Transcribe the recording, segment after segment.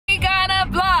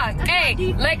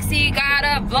Hey, Lexie got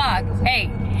a vlog. Hey,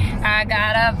 I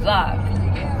got a vlog.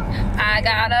 I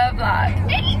got a vlog.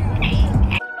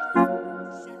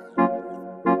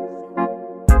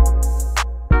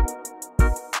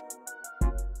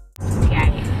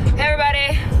 Hey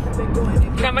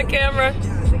everybody, got my camera.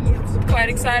 Quite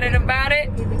excited about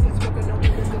it.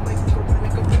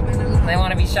 They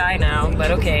want to be shy now,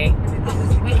 but okay.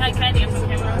 Wait, can I dance on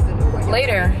camera?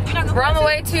 Later. We're on the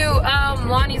way to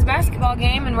Lonnie's basketball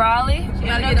game in Raleigh.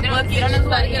 Yeah, I know the bucket. You know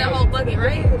about to get a whole bucket,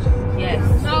 right? Yes.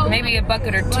 So, maybe a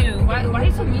bucket or two. Why are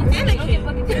you so mean? Yeah, they get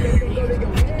bucket too.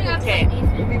 Okay.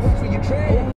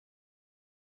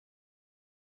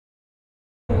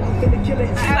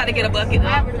 I'm about to get a bucket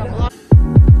though.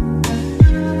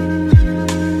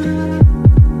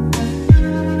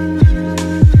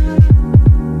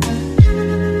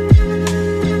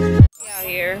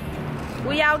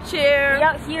 We out here. We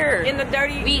out here. In the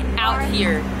dirty. We out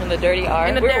here. In the dirty R.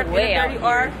 In the dirty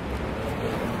R.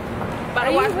 About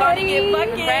to watch Lonnie get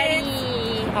buckets.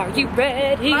 Ready? Are you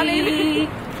ready?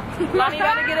 Lonnie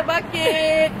about to get a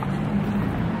bucket.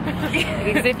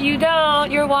 Because if you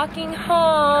don't, you're walking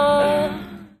home.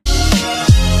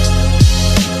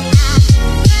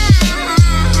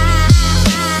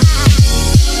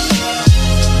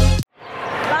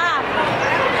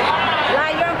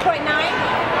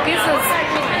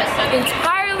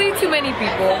 Entirely too many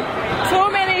people.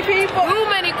 Too many people. Too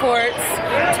many courts.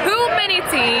 Too many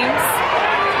teams.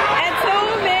 And too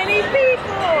many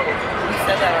people. You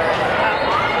said that already.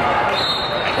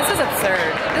 This is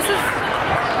absurd. This is...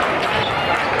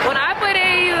 When I played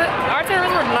AAU, our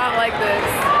tournaments were not like this.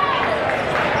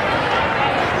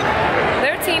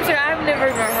 There are teams here I've never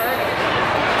even heard of.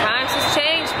 Times has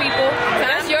changed, people.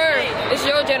 It's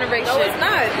your generation. No, it's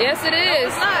not. Yes, it is. No,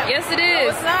 it's not. Yes, it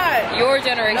is. No, it's not. Your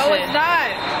generation. No, it's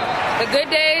not. The good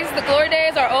days, the glory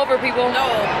days are over, people. No.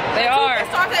 They are.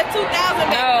 It starts at 2000,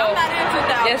 baby. No. I'm not in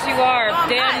 2000. Yes, you are. No,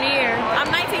 damn not. near.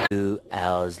 I'm 19. 2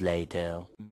 hours later.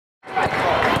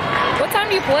 What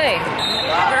time do you play?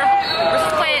 We're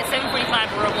supposed to play at 7:45.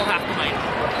 We'll have to win.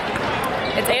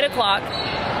 It's 8 o'clock.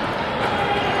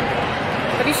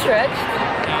 Have you stretched?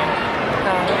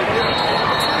 No.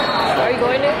 Are you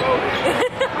going to?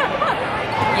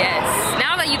 Yes.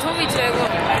 Now that you told me to.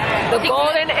 The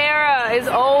golden era is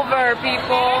over,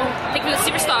 people. Think of a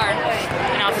superstar.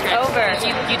 And I'll stretch. Over.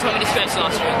 You told me to stretch, so I'll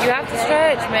stretch. You have to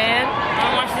stretch, man. I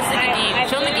want to watch this in the game.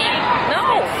 Show me the game.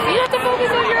 No, you have to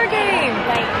focus on your game.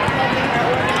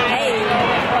 Hey.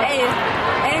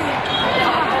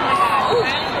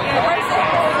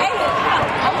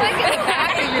 I'm taking it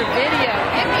back in your video.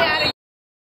 Get me out of here.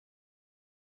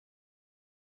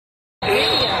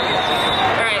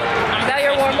 Alright. Is that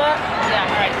your warm up?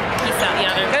 Yeah, alright. Peace out.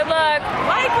 Yeah, Good luck.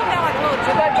 why you come down like a little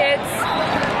Good luck, kids.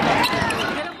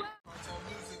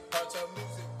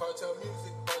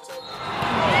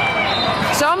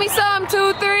 Show me some,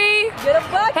 2, 3. Get a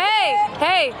bucket.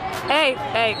 Hey.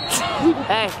 Hey.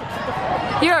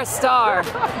 You're a star.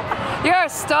 You're a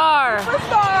star.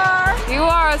 You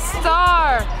are a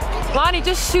star. Lonnie,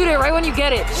 just shoot it right when you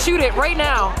get it. Shoot it right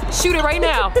now. Shoot it right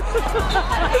now.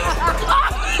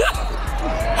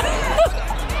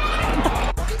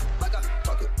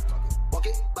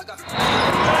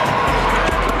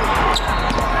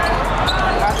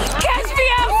 Catch me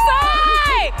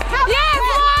outside! Yes,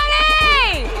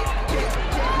 Lonnie!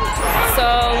 So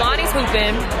Lonnie's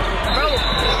hooping. Bro,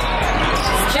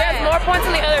 she has more points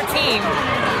than the other team.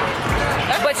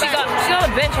 But she's on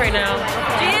the bench right now.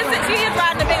 She is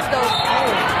riding the bench though.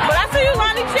 But I see you,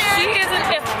 Lonnie Cherry. She is an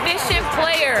efficient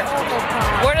player.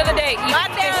 Word of the day.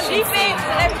 Lockdown defense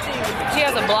and everything. She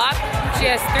has a block. She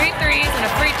has 3 threes and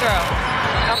a free throw.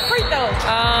 A free throw.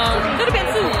 Could have been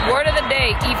 2. Word of the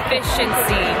day,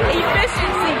 efficiency.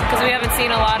 Efficiency. Because we haven't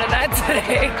seen a lot of that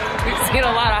today. We've seen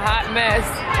a lot of hot mess.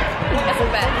 That's a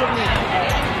bad.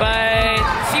 But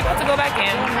she wants to go back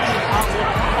in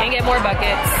and get more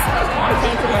buckets.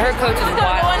 But her coach is Still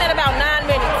wild. going at about 9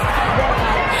 minutes.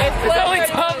 It's only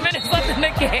 12 minutes left in the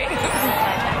game.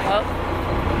 Well,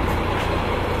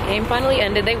 game finally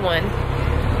ended. They won.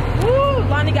 Woo!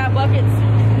 Lonnie got buckets.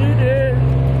 You did.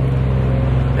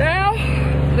 Now,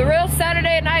 the real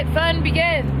Saturday night fun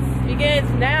begins. Begins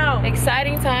now.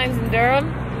 Exciting times in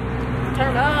Durham.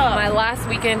 Turn up. My last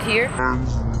weekend here.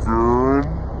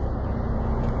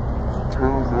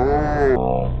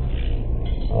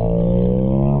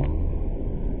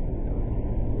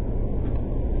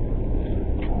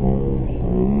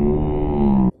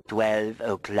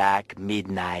 o'clock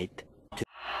midnight.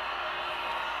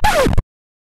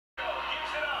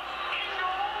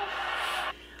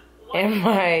 And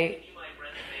my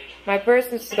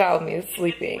person beside me is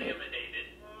sleeping.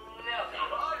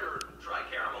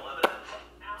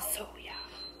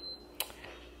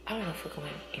 I don't know if we're going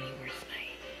anywhere tonight.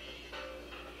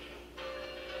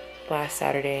 Last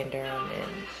Saturday in Durham,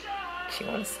 and she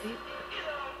wants to sleep.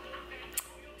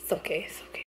 It's okay, it's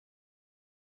okay.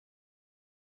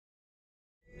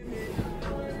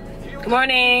 Good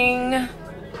morning.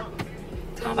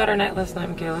 Tell me about our night last night,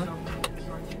 Michaela.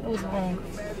 It was long.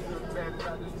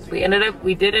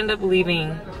 We did end up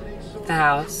leaving the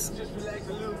house. We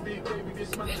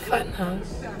had fun, huh?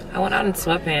 I went out in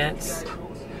sweatpants.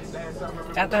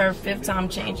 After her 5th time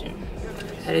changing.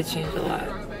 I did change a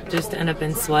lot. Just to end up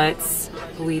in sweats.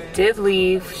 We did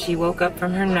leave. She woke up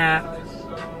from her nap.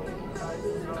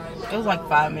 It was like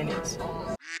 5 minutes.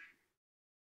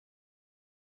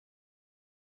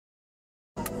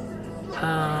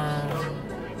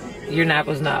 Your nap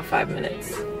was not 5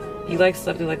 minutes. You like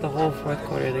slept through like the whole 4th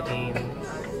quarter of the game.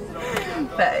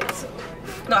 Facts.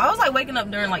 No, I was like waking up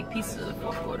during like pieces of the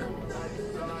 4th quarter.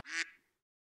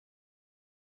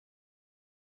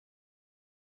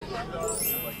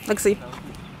 Lexie,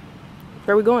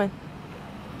 where are we going?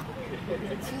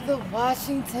 To the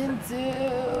Washington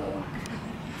Duke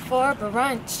for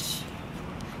brunch.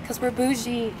 Cause we're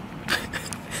bougie.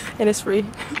 And it's free.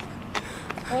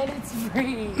 And it's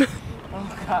free.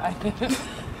 Oh God.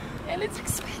 And it's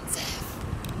expensive.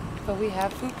 But we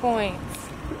have food points.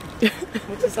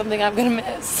 Which is something I'm gonna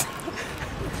miss.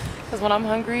 Because when I'm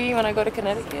hungry, when I go to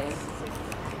Connecticut, I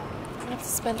have to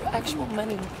spend actual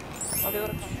money. I'll be able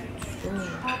to.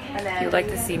 If you'd like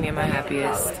to see me at my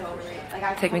happiest,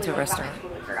 take me to a restaurant.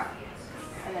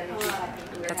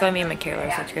 That's why me and Michaela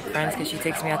are such good friends, because she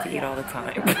takes me out to eat all the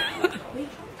time.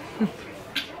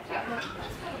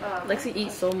 Lexie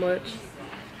eats so much.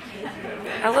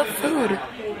 I love food.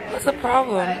 What's the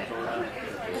problem?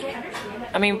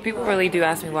 I mean, people really do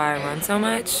ask me why I run so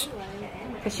much.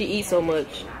 Because she eats so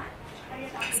much.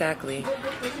 Exactly.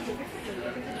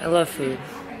 I love food.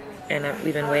 And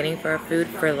we've been waiting for our food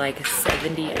for like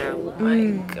 70 hours. Oh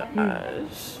my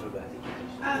gosh.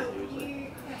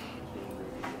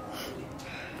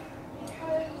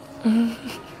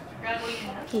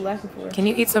 What are you laughing for? Can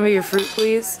you eat some of your fruit,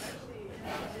 please?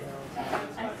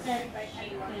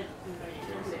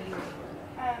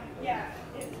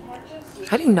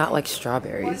 How do you not like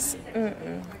strawberries? Oh.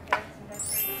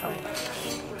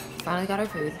 Finally got our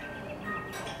food.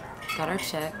 Got our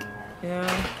check.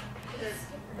 Yeah.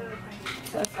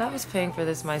 If I was paying for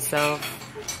this myself,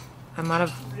 I might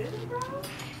have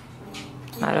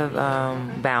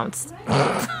bounced.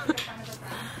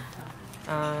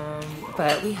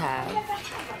 But we have.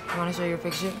 You want to show your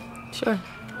picture? Sure.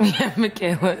 We have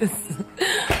Michaela's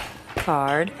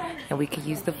card, and we could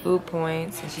use the food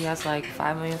points, and she has like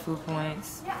 5 million food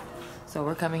points. So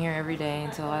we're coming here every day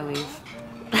until I leave.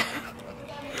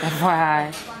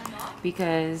 FYI,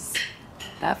 because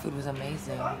that food was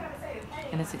amazing.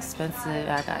 And it's expensive.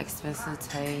 I got expensive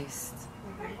taste.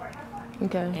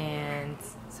 Okay. And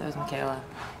so is Michaela.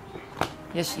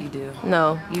 Yes, you do.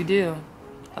 No. You do.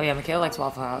 Oh yeah, Michaela likes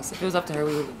Waffle House. If it was up to her,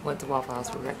 we went to Waffle House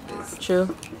for breakfast.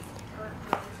 True.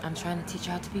 I'm trying to teach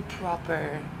you how to be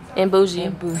proper. And bougie.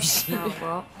 And bougie.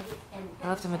 Well, I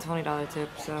left him a $20 tip,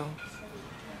 so.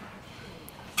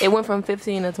 It went from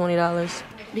 $15 to $20.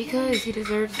 Because he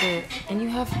deserves it. And you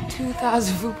have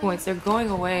 2,000 food points. They're going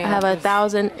away. I have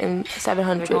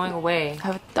 1,700. They're going away. I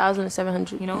have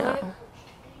 1,700. You know now. what?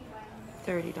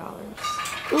 $30.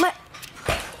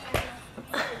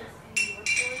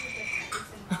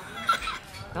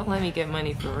 Don't let me get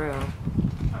money for real.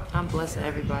 I'm blessing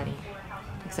everybody.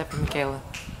 Except for Michaela.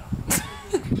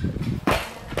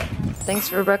 Thanks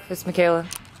for breakfast, Michaela.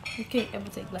 You can't ever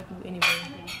take black people anywhere.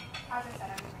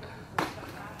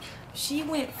 She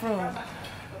went from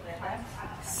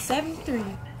 73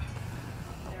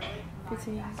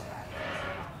 15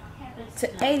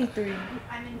 to 83.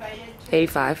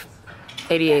 85.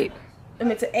 88. I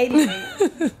mean to 88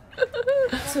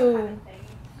 to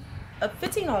a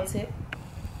 $15 tip,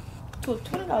 to a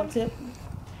 $20 tip,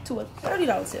 to a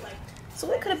 $30 tip.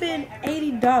 So it could have been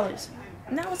 $80.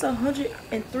 Now it's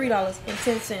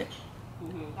 $103.10.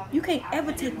 You can't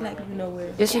ever take black people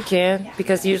nowhere. Yes, you can,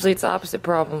 because usually it's the opposite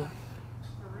problem.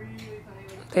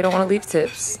 They don't want to leave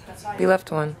tips. We left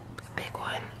one. A big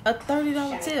one. A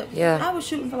 $30 tip. Yeah. I was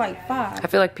shooting for like 5. I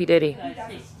feel like P. Diddy.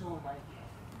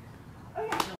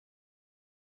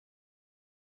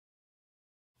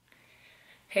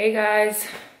 Hey guys,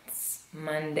 it's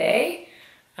Monday.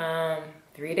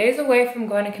 3 days away from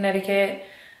going to Connecticut.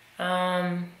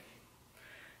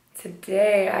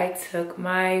 Today I took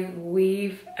my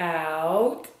weave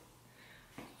out.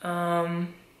 I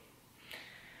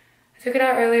Took it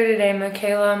out earlier today.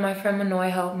 Michaela, my friend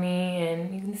Manoy, helped me,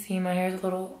 and you can see my hair's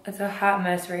it's a hot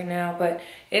mess right now, but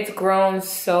it's grown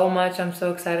so much. I'm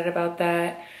so excited about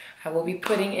that. I will be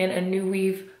putting in a new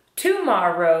weave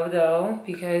tomorrow though,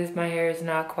 because my hair is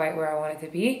not quite where I want it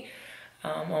to be.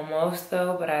 Almost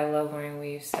though, but I love wearing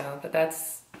weaves, so, but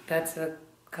that's a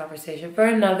conversation for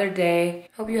another day.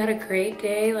 Hope you had a great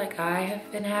day like I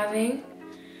have been having.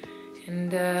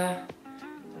 And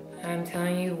I'm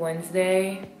telling you,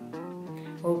 Wednesday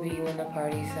will be when the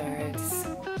party starts.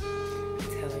 I'm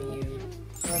telling you.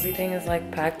 Everything is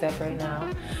like packed up right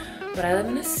now. But I live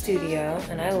in a studio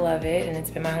and I love it, and it's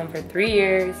been my home for 3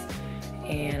 years.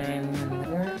 And I'm in the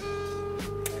living room.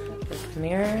 There's the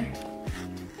mirror.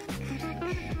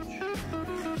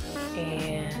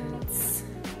 And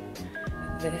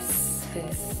this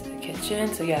is the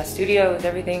kitchen. So yeah, studio is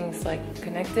everything's like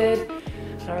connected.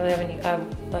 I don't really have any, I have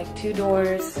like 2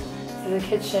 doors to the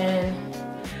kitchen.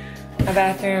 My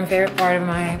bathroom, favorite part of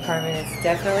my apartment is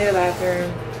definitely the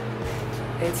bathroom.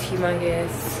 It's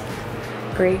humongous,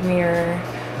 great mirror,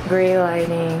 great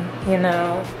lighting, you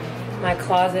know. My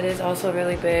closet is also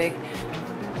really big.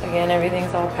 Again,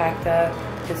 everything's all packed up.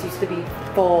 This used to be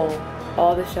full,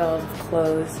 all the shelves of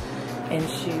clothes and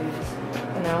shoes.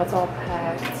 And now it's all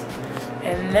packed.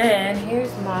 And then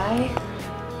here's my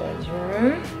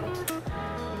bedroom.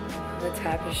 The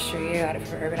tapestry, I got it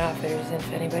from Urban Outfitters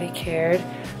if anybody cared.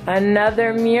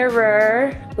 Another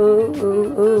mirror, ooh,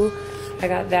 ooh, ooh. I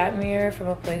got that mirror from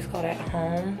a place called At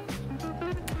Home.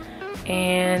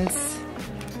 And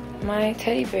my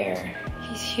teddy bear,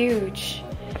 he's huge.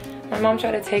 My mom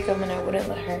tried to take him and I wouldn't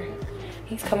let her.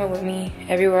 He's coming with me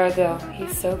everywhere I go.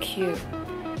 He's so cute.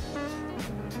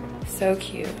 So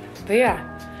cute. But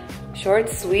yeah, short,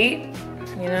 sweet,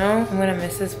 you know, I'm gonna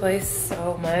miss this place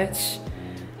so much.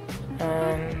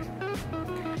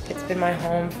 It's been my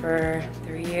home for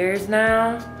 3 years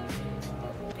now,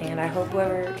 and I hope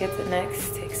whoever gets it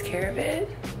next takes care of it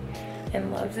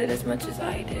and loves it as much as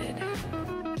I did.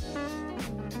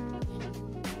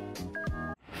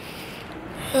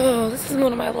 Oh, this is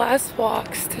one of my last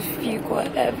walks to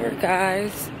Fuqua ever,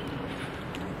 guys.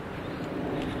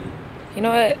 You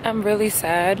know what? I'm really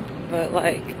sad, but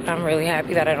like, I'm really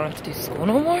happy that I don't have to do school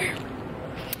no more.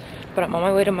 But I'm on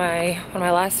my way to one of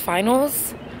my last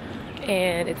finals,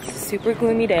 and it's a super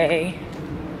gloomy day.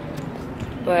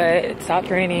 But it stopped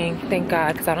raining, thank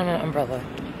God, because I don't have an umbrella.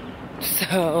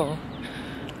 So,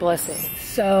 blessings.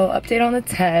 So, update on the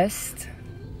test.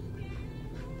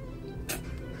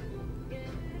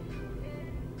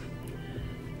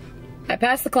 I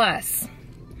passed the class,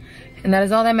 and that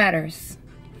is all that matters.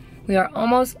 We are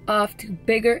almost off to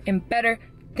bigger and better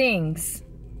things,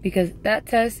 because that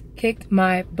test kicked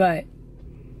my butt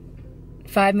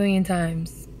 5 million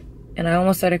times. And I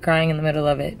almost started crying in the middle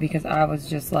of it because I was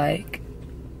just like,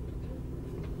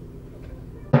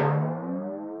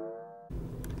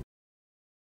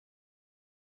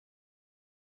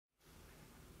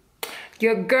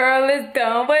 your girl is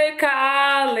done with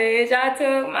college. I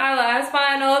took my last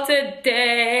final today.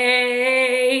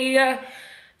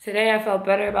 Today I felt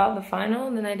better about the final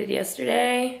than I did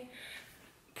yesterday.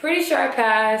 Pretty sure I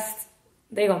passed.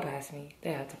 They gonna pass me.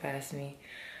 They have to pass me.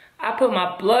 I put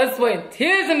my blood, sweat, and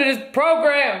tears into this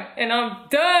program, and I'm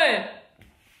done.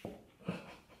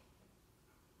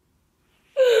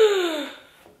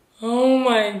 Oh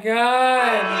my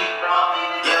God.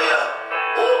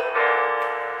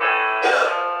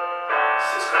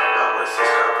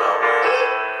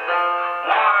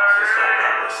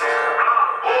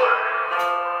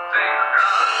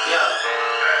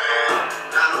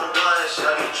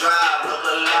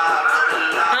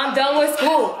 I'm done with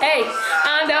school. Hey,